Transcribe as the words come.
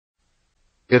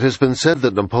It has been said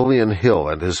that Napoleon Hill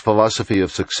and his philosophy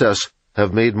of success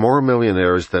have made more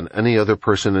millionaires than any other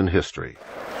person in history.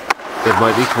 It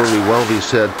might equally well be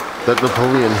said that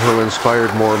Napoleon Hill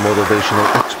inspired more motivational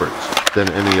experts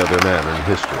than any other man in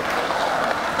history.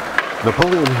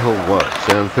 Napoleon Hill was,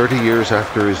 and 30 years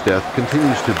after his death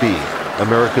continues to be,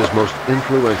 America's most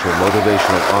influential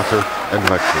motivational author and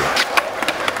lecturer.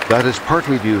 That is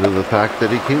partly due to the fact that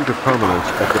he came to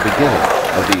prominence at the beginning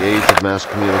of the age of mass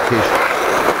communication,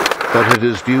 but it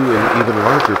is due in even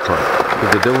larger part to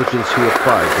the diligence he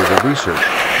applied to the research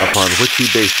upon which he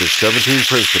based his 17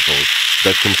 principles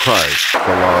that comprise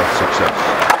the law of success.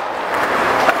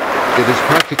 It is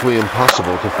practically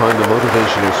impossible to find a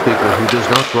motivational speaker who does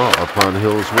not draw upon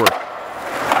Hill's work.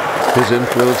 His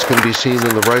influence can be seen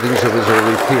in the writings of his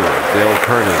early peers, Dale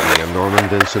Carnegie and Norman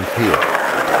Vincent Peale.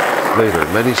 Later,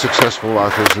 many successful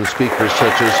authors and speakers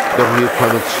such as W.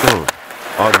 Clement Stone,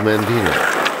 Og Mandino,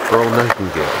 Earl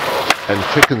Nightingale, and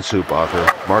Chicken Soup author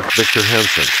Mark Victor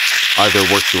Hansen either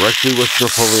worked directly with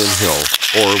Napoleon Hill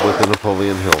or with the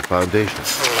Napoleon Hill Foundation.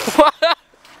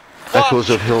 Echoes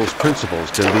of Hill's principles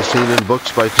can be seen in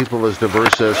books by people as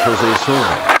diverse as Jose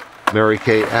Silva, Mary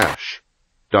Kay Ash,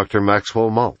 Dr. Maxwell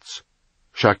Maltz,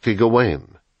 Shakti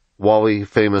Gawain, Wally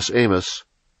Famous Amos,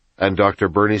 and Dr.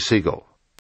 Bernie Siegel.